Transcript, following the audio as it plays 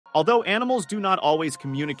Although animals do not always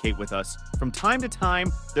communicate with us, from time to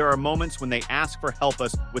time, there are moments when they ask for help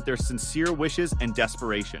us with their sincere wishes and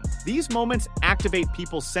desperation. These moments activate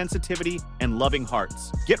people's sensitivity and loving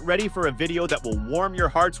hearts. Get ready for a video that will warm your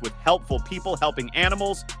hearts with helpful people helping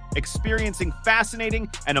animals, experiencing fascinating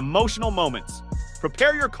and emotional moments.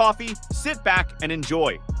 Prepare your coffee, sit back, and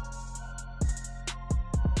enjoy.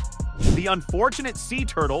 The unfortunate sea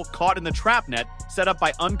turtle caught in the trap net set up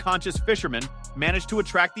by unconscious fishermen managed to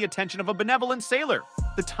attract the attention of a benevolent sailor.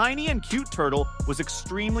 The tiny and cute turtle was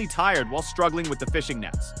extremely tired while struggling with the fishing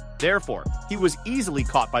nets. Therefore, he was easily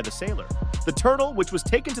caught by the sailor. The turtle, which was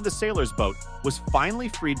taken to the sailor's boat, was finally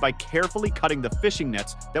freed by carefully cutting the fishing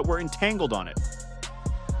nets that were entangled on it.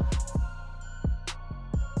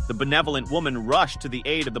 The benevolent woman rushed to the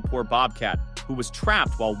aid of the poor bobcat, who was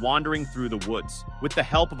trapped while wandering through the woods. With the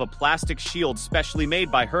help of a plastic shield specially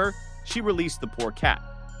made by her, she released the poor cat.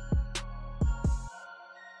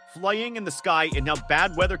 Flying in the sky in now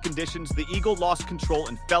bad weather conditions, the eagle lost control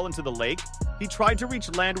and fell into the lake. He tried to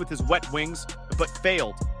reach land with his wet wings, but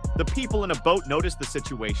failed. The people in a boat noticed the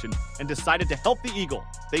situation and decided to help the eagle.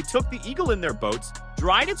 They took the eagle in their boats,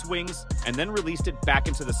 dried its wings, and then released it back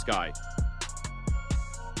into the sky.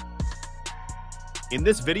 In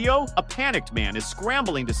this video, a panicked man is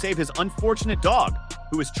scrambling to save his unfortunate dog,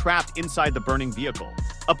 who is trapped inside the burning vehicle.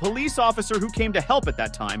 A police officer who came to help at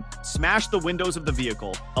that time smashed the windows of the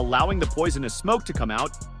vehicle, allowing the poisonous smoke to come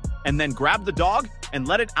out, and then grabbed the dog and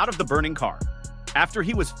let it out of the burning car. After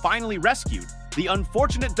he was finally rescued, the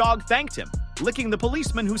unfortunate dog thanked him, licking the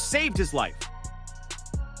policeman who saved his life.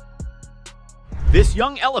 This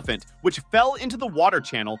young elephant, which fell into the water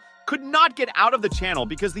channel, could not get out of the channel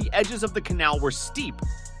because the edges of the canal were steep.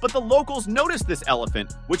 But the locals noticed this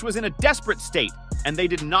elephant, which was in a desperate state, and they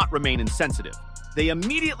did not remain insensitive. They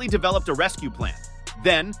immediately developed a rescue plan.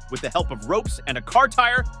 Then, with the help of ropes and a car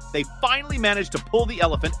tire, they finally managed to pull the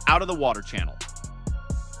elephant out of the water channel.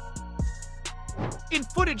 In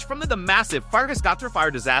footage from the massive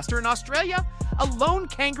fire disaster in Australia, a lone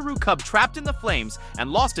kangaroo cub trapped in the flames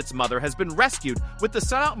and lost its mother has been rescued with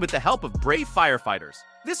the help of brave firefighters.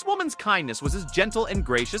 This woman's kindness was as gentle and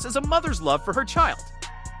gracious as a mother's love for her child.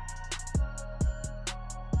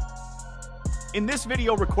 In this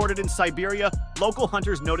video recorded in Siberia, local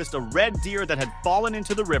hunters noticed a red deer that had fallen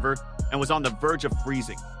into the river and was on the verge of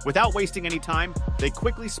freezing. Without wasting any time, they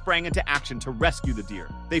quickly sprang into action to rescue the deer.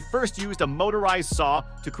 They first used a motorized saw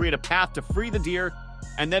to create a path to free the deer,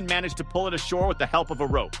 and then managed to pull it ashore with the help of a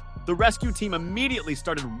rope. The rescue team immediately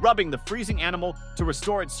started rubbing the freezing animal to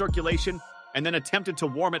restore its circulation, and then attempted to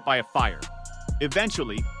warm it by a fire.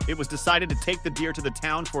 Eventually, it was decided to take the deer to the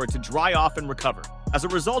town for it to dry off and recover. As a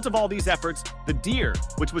result of all these efforts, the deer,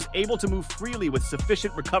 which was able to move freely with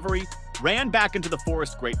sufficient recovery, ran back into the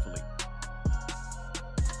forest gratefully.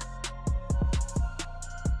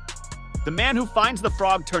 The man who finds the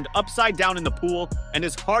frog turned upside down in the pool, and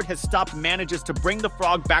his heart has stopped manages to bring the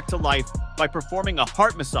frog back to life by performing a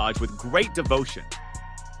heart massage with great devotion.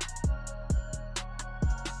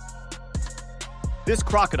 This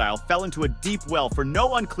crocodile fell into a deep well for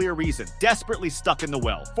no unclear reason, desperately stuck in the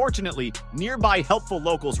well. Fortunately, nearby helpful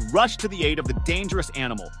locals rushed to the aid of the dangerous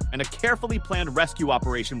animal, and a carefully planned rescue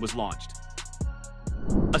operation was launched.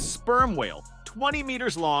 A sperm whale, 20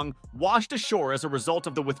 meters long, washed ashore as a result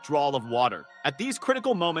of the withdrawal of water. At these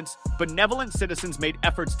critical moments, benevolent citizens made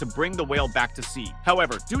efforts to bring the whale back to sea.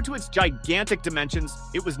 However, due to its gigantic dimensions,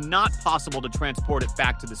 it was not possible to transport it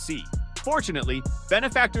back to the sea. Fortunately,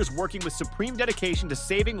 benefactors working with supreme dedication to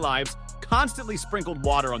saving lives constantly sprinkled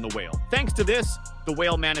water on the whale. Thanks to this, the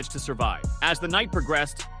whale managed to survive. As the night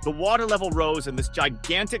progressed, the water level rose and this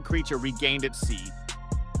gigantic creature regained its seed.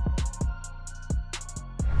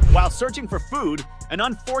 While searching for food, an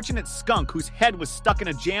unfortunate skunk whose head was stuck in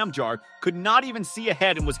a jam jar could not even see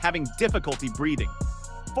ahead and was having difficulty breathing.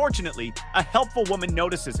 Fortunately, a helpful woman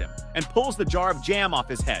notices him and pulls the jar of jam off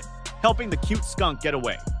his head, helping the cute skunk get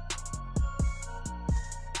away.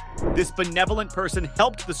 This benevolent person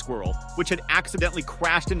helped the squirrel, which had accidentally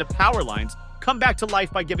crashed into power lines, come back to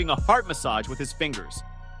life by giving a heart massage with his fingers.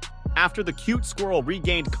 After the cute squirrel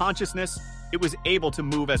regained consciousness, it was able to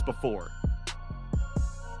move as before.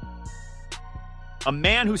 A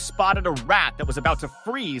man who spotted a rat that was about to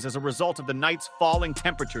freeze as a result of the night's falling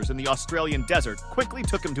temperatures in the Australian desert quickly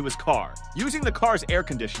took him to his car. Using the car's air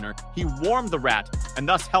conditioner, he warmed the rat and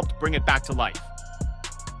thus helped bring it back to life.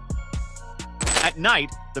 At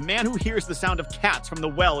night, the man who hears the sound of cats from the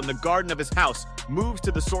well in the garden of his house moves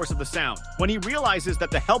to the source of the sound. When he realizes that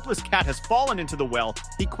the helpless cat has fallen into the well,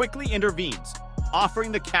 he quickly intervenes,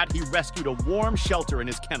 offering the cat he rescued a warm shelter in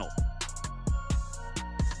his kennel.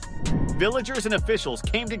 Villagers and officials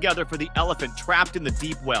came together for the elephant trapped in the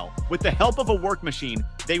deep well. With the help of a work machine,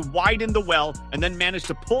 they widened the well and then managed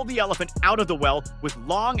to pull the elephant out of the well with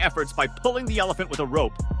long efforts by pulling the elephant with a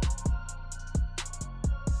rope.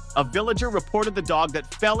 A villager reported the dog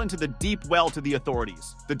that fell into the deep well to the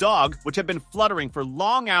authorities. The dog, which had been fluttering for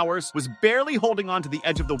long hours, was barely holding on to the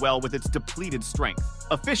edge of the well with its depleted strength.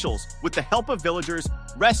 Officials, with the help of villagers,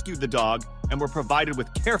 rescued the dog and were provided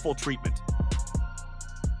with careful treatment.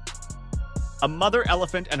 A mother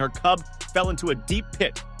elephant and her cub fell into a deep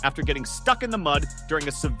pit after getting stuck in the mud during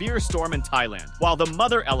a severe storm in Thailand. While the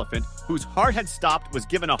mother elephant, whose heart had stopped, was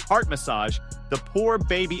given a heart massage, the poor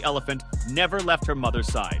baby elephant never left her mother's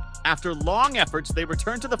side. After long efforts, they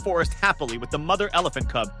returned to the forest happily with the mother elephant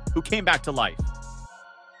cub, who came back to life.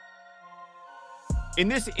 In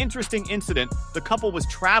this interesting incident, the couple was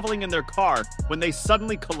traveling in their car when they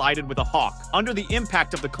suddenly collided with a hawk. Under the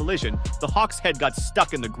impact of the collision, the hawk's head got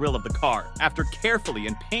stuck in the grill of the car. After carefully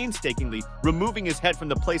and painstakingly removing his head from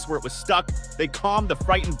the place where it was stuck, they calmed the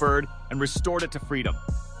frightened bird and restored it to freedom.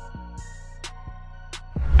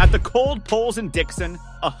 At the cold poles in Dixon,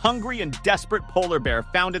 a hungry and desperate polar bear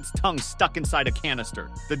found its tongue stuck inside a canister.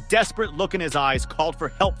 The desperate look in his eyes called for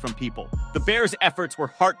help from people. The bear's efforts were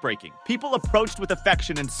heartbreaking. People approached with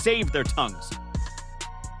affection and saved their tongues.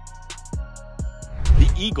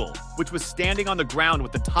 The eagle, which was standing on the ground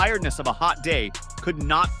with the tiredness of a hot day, could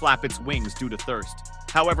not flap its wings due to thirst.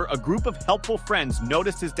 However, a group of helpful friends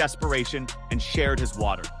noticed his desperation and shared his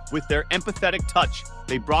water. With their empathetic touch,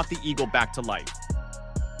 they brought the eagle back to life.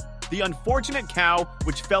 The unfortunate cow,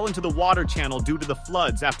 which fell into the water channel due to the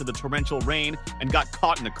floods after the torrential rain and got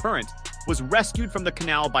caught in the current, was rescued from the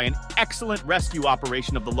canal by an excellent rescue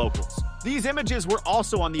operation of the locals. These images were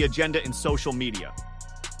also on the agenda in social media.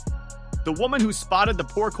 The woman who spotted the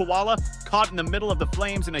poor koala caught in the middle of the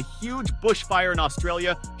flames in a huge bushfire in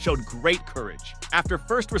Australia showed great courage. After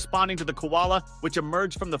first responding to the koala, which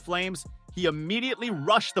emerged from the flames, he immediately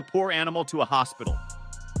rushed the poor animal to a hospital.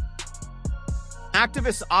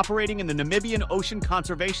 Activists operating in the Namibian Ocean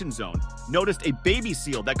Conservation Zone noticed a baby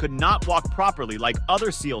seal that could not walk properly like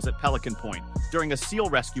other seals at Pelican Point during a seal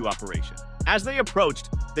rescue operation. As they approached,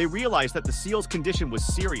 they realized that the seal's condition was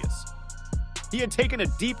serious. He had taken a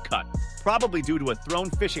deep cut, probably due to a thrown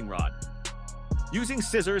fishing rod. Using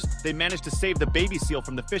scissors, they managed to save the baby seal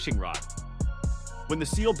from the fishing rod. When the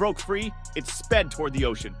seal broke free, it sped toward the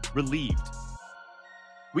ocean, relieved.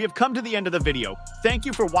 We have come to the end of the video. Thank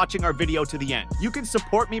you for watching our video to the end. You can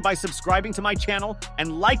support me by subscribing to my channel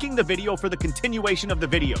and liking the video for the continuation of the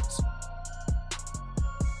videos.